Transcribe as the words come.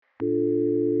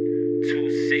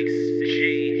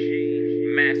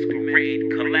26G Maskerade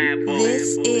collabo.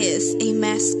 This is a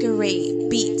Maskerade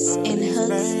Beats and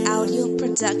Hooks audio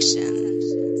production.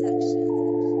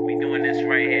 We doing this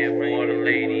right here for all the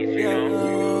ladies, you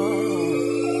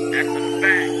know? That's a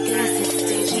fact.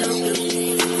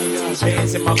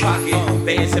 Bands in my pocket,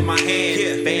 bands in my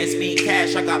hand, bands mean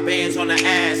cash, I got bands on the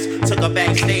ass. Took her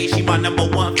backstage, she my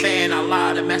 #1 fan. I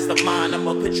lied, a mastermind,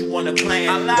 I'ma put you on a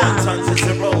plan. 1 tons and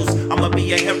zeros, I'ma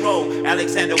be a hero.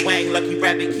 Alexander Wang, Lucky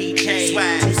Rabbit keychain.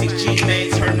 26G man,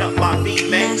 turn up my beat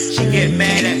man. She get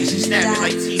mad at me, she snap me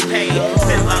like T-Pain.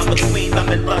 Thin line between love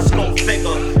and lust, go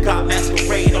figure. Got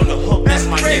Maskerade on the hook, that's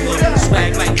my nigga.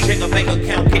 Swag like Jigger, bank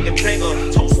account getting bigger.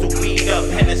 Toast the weed up,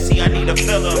 Hennessy, I need a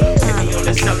filler. Hit me on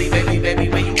the celly, baby,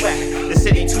 where you at? The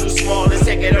city too small, let's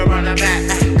take it around the map.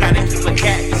 Gotta keep a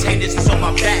cat, these haters is on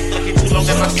my back. Looking too long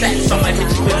at my stats, so I'ma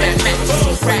hit you with that match.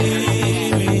 So crack.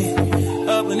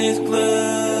 Up in this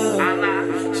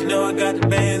club, she know I got the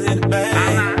bands in the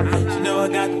bag. She know I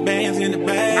got the bands in the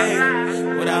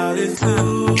bag. With all this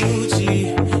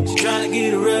Gucci, she tryna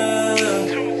get a rub.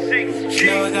 She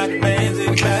know I got the bands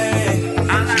in the bag. She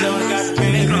know I got the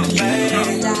bands in the bag.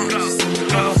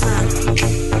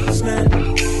 Snap.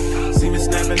 See me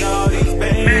snapping all these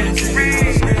bands. See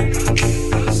me snap,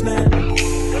 snap.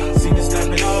 See me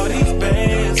snapping all these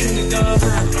bands. See me go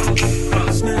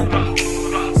snap.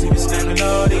 See me snapping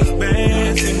all these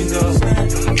bands. See me go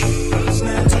snap,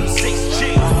 snap. 26G.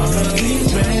 All of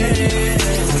these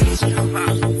bands.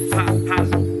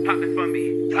 Pop it for me.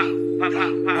 Pop it for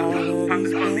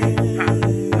me.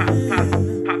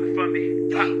 Pop it for me.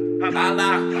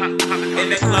 In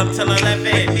the club till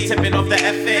 11, tipping off the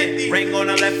FN, ring on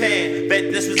the left hand.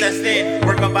 Bet this was destined.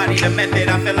 Work my body the method.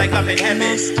 I feel like I'm in heaven.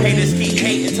 Haters keep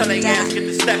hating till they ass get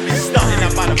the stepping. Stunting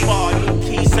up by the bar, new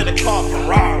keys to the car,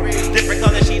 Ferrari. Different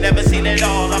colors she never seen it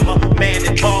all. I'm a man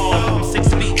that ball. I'm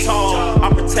 6 feet tall. I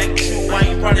protect you. I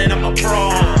ain't running. I'm a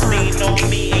brawl. Lean on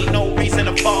me, ain't no reason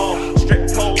to fall. Strip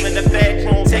pole in the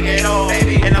bedroom, take it all,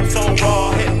 baby. And I'm so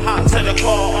raw, hip hop to the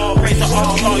core. All praise to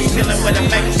all you dealing with a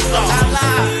mega star.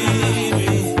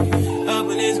 Up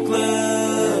in this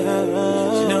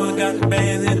club, she know I got the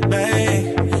bands in the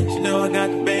bag. She know I got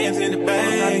the bands in the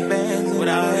bag. With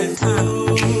all this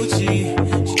Gucci,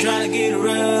 she tryna get a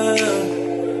rub.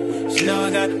 She know I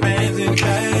got the bands in the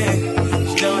bag.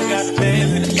 She know I got the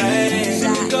bands in the bag. See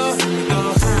me go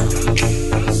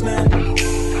snap.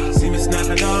 See me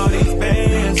snapping all these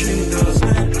bands. See me go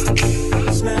snap,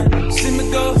 snap. See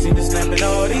me snapping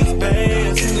all these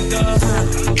bands. See me go snap.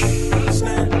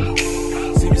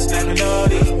 See me snapping all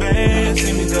these bands.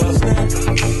 See me go snap,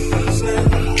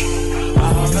 snap.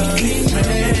 All of these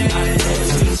bands. I know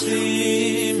she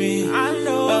see me. I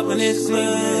know up in this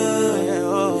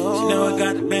club. She know I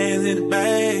got the bands in the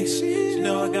bag. She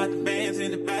know I got the bands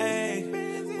in the bag.